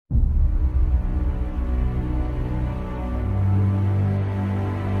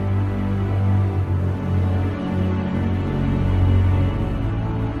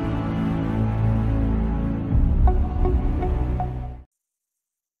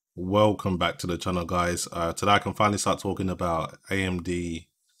Welcome back to the channel, guys. Today I can finally start talking about AMD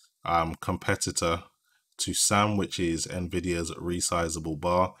competitor to SAM, which is NVIDIA's Resizable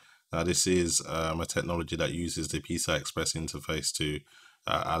bar. Now this is a technology that uses the PCI Express interface to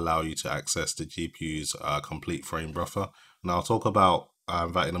allow you to access the GPU's complete frame buffer. Now I'll talk about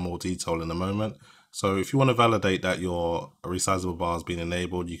that in more detail in a moment. So if you want to validate that your resizable bar has been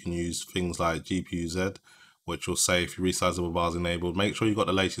enabled, you can use things like GPU-Z, which will say if your resizable bar is enabled. Make sure you got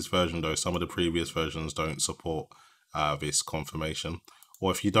the latest version though. Some of the previous versions don't support this confirmation.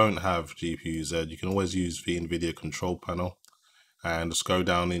 Or if you don't have GPU-Z, you can always use the NVIDIA control panel and just go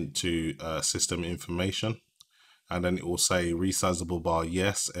down into system information, and then it will say resizable bar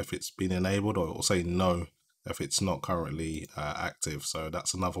yes if it's been enabled, or it will say no if it's not currently active. So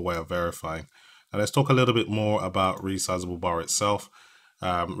that's another way of verifying. Now let's talk a little bit more about resizable bar itself.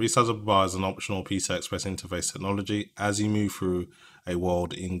 Resizable bar is an optional PCI Express interface technology. As you move through a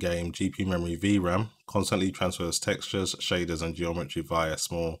world in-game, GPU memory VRAM constantly transfers textures, shaders, and geometry via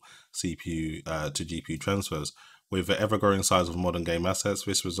small CPU to GPU transfers. With the ever-growing size of modern game assets,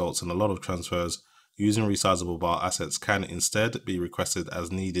 this results in a lot of transfers. Using resizable bar, assets can instead be requested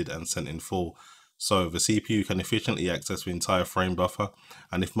as needed and sent in full. So the CPU can efficiently access the entire frame buffer,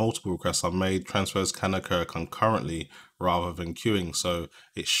 and if multiple requests are made, transfers can occur concurrently rather than queuing. So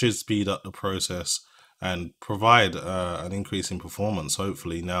it should speed up the process and provide an increase in performance,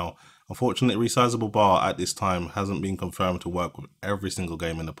 hopefully. Now, unfortunately, resizable bar at this time hasn't been confirmed to work with every single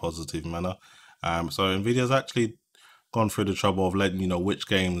game in a positive manner. So NVIDIA's actually gone through the trouble of letting you know which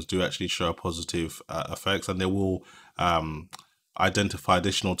games do actually show positive effects, and they will identify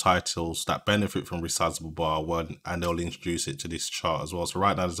additional titles that benefit from resizable bar and they'll introduce it to this chart as well. So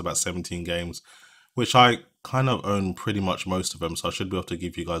right now there's about 17 games, which I kind of own pretty much most of them, so I should be able to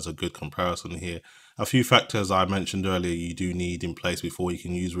give you guys a good comparison here. A few factors I mentioned earlier you do need in place before you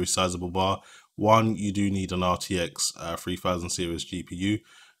can use resizable bar. One, you do need an RTX 3000 series GPU.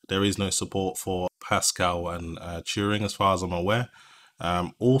 There is no support for Pascal and Turing as far as I'm aware.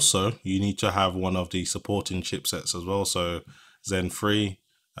 Also, you need to have one of the supporting chipsets as well, so Zen 3,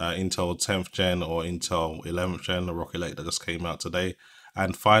 Intel 10th gen or Intel 11th gen, the Rocket Lake that just came out today.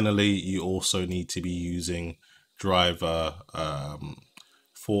 And finally, you also need to be using driver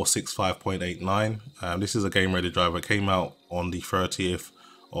 465.89. This is a game ready driver. It came out on the 30th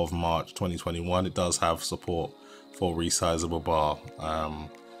of March 2021. It does have support for resizable bar.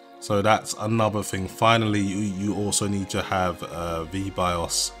 So that's another thing. Finally, you also need to have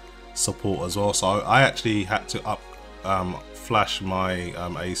VBIOS support as well. So I actually had to flash my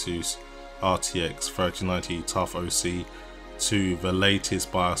Asus RTX 3090 Tough OC to the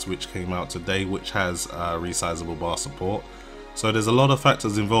latest BIOS which came out today, which has resizable bar support. So there's a lot of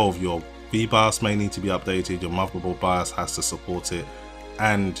factors involved. Your VBIOS may need to be updated, your motherboard BIOS has to support it,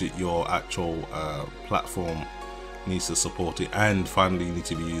 and your actual platform needs to support it, and finally you need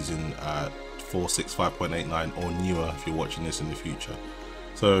to be using 465.89 or newer if you're watching this in the future.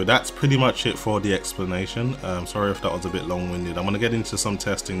 So that's pretty much it for the explanation. Sorry if that was a bit long-winded. I'm going to get into some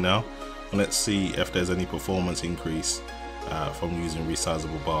testing now, and let's see if there's any performance increase from using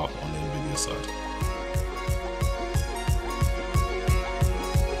resizable bar on the NVIDIA side.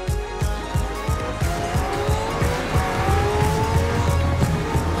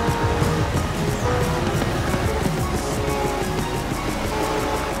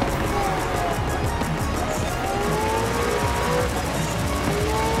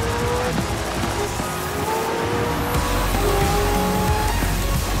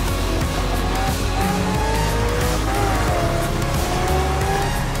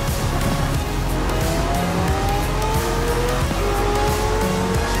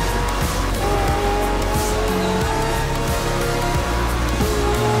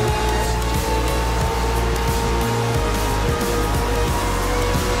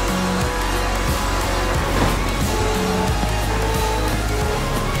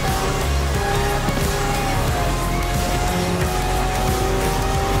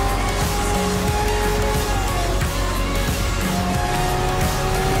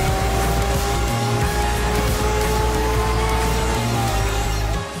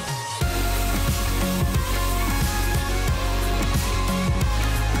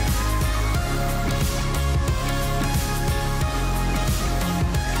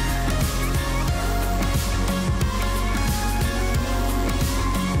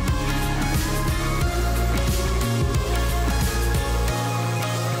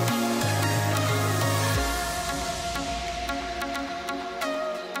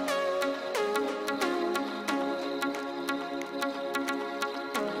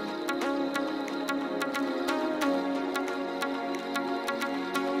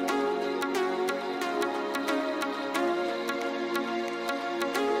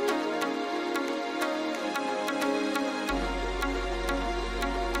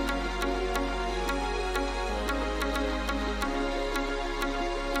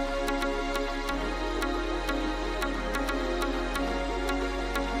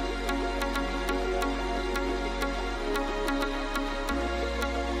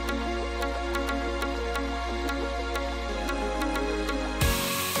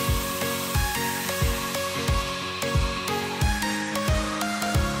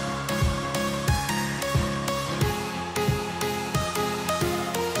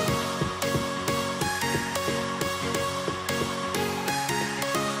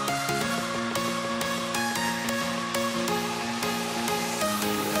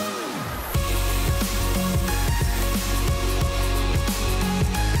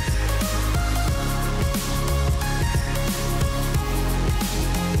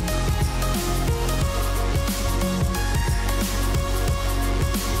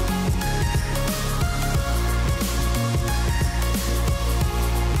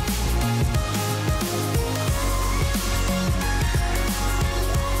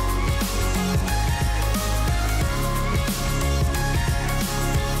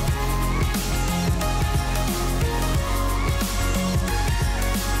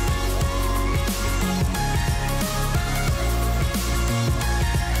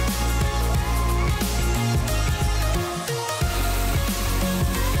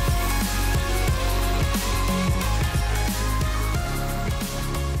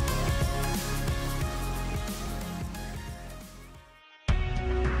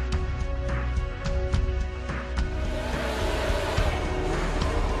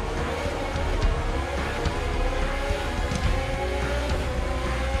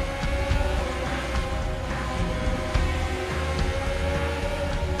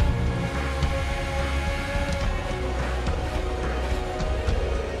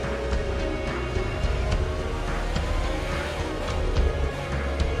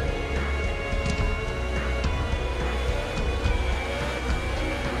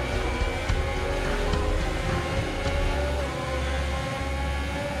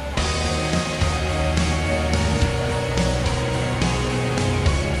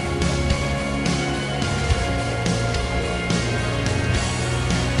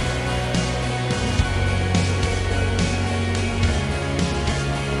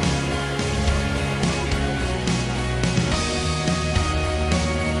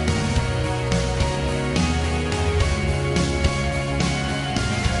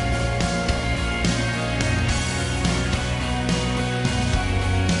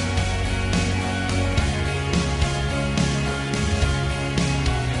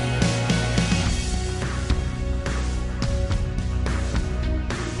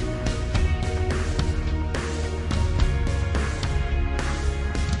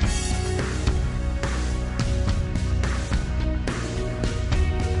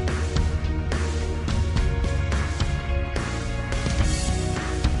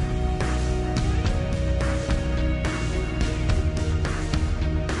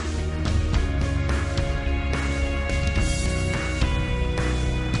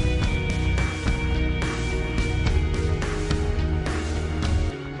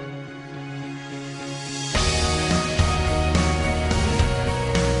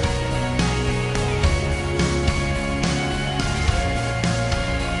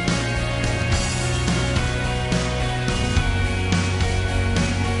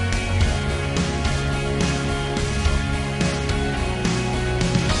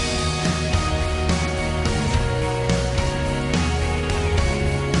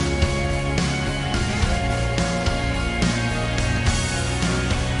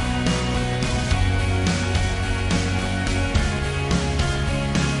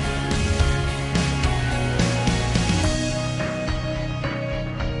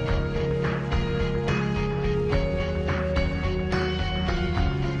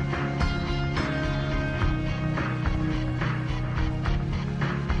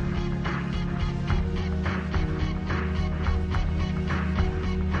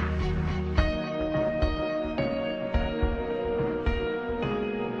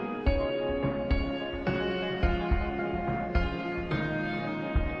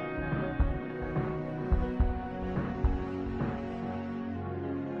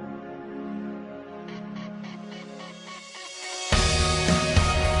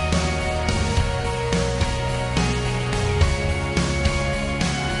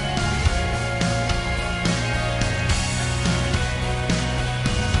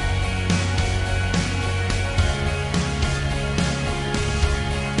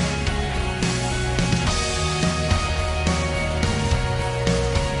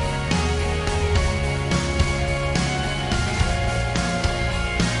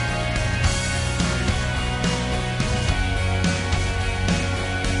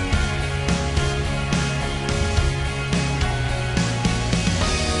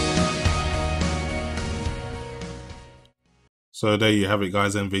 So there you have it,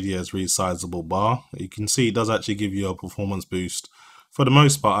 guys. NVIDIA's resizable bar. You can see it does actually give you a performance boost. For the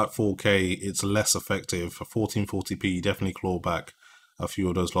most part, at 4K, it's less effective. For 1440p, you definitely claw back a few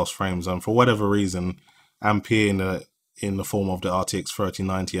of those lost frames. And for whatever reason, Ampere in the form of the RTX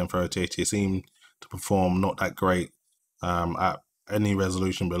 3090 and 3080 seem to perform not that great at any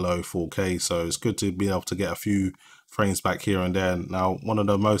resolution below 4K. So it's good to be able to get a few frames back here and there. Now, one of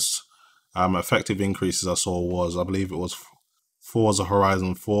the most effective increases I saw was, I believe it was Forza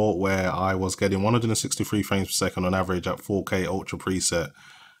Horizon 4, where I was getting 163 frames per second on average at 4K Ultra preset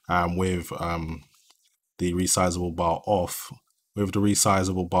with the resizable bar off. With the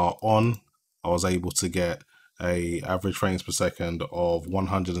resizable bar on, I was able to get a average frames per second of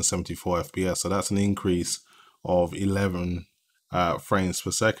 174 FPS. So that's an increase of 11 frames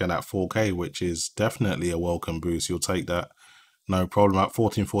per second at 4K, which is definitely a welcome boost. You'll take that, no problem. At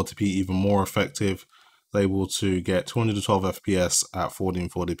 1440p, even more effective. Able to get 212 FPS at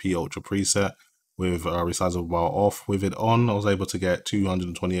 1440p Ultra preset with a resizable bar off. With it on, I was able to get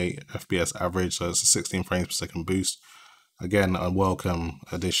 228 FPS average, so it's a 16 frames per second boost. Again, a welcome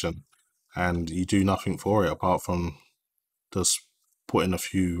addition, and you do nothing for it apart from just putting a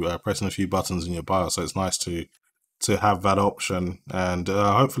few, pressing a few buttons in your BIOS. So it's nice to have that option, and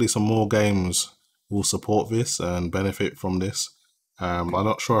hopefully some more games will support this and benefit from this. I'm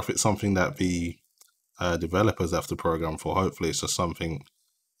not sure if it's something that the developers have to program for. Hopefully it's just something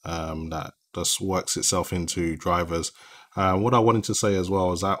that just works itself into drivers. What I wanted to say as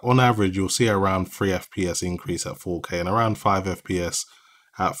well is that on average you'll see around 3 FPS increase at 4K and around 5 FPS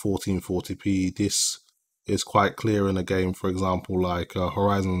at 1440p. This is quite clear in a game, for example, like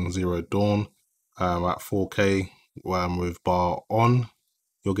Horizon Zero Dawn at 4K with bar on,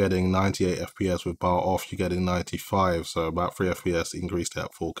 you're getting 98 FPS. With bar off, you're getting 95, so about 3 FPS increased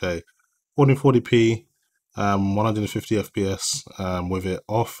at 4K. 1440p, 150 FPS with it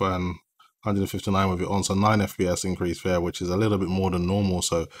off and 159 with it on, so 9 FPS increase there, which is a little bit more than normal.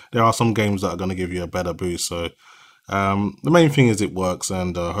 So there are some games that are going to give you a better boost. So the main thing is it works,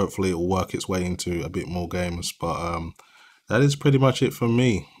 and hopefully it will work its way into a bit more games. But that is pretty much it for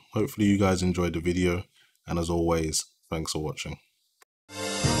me. Hopefully you guys enjoyed the video, and as always, thanks for watching.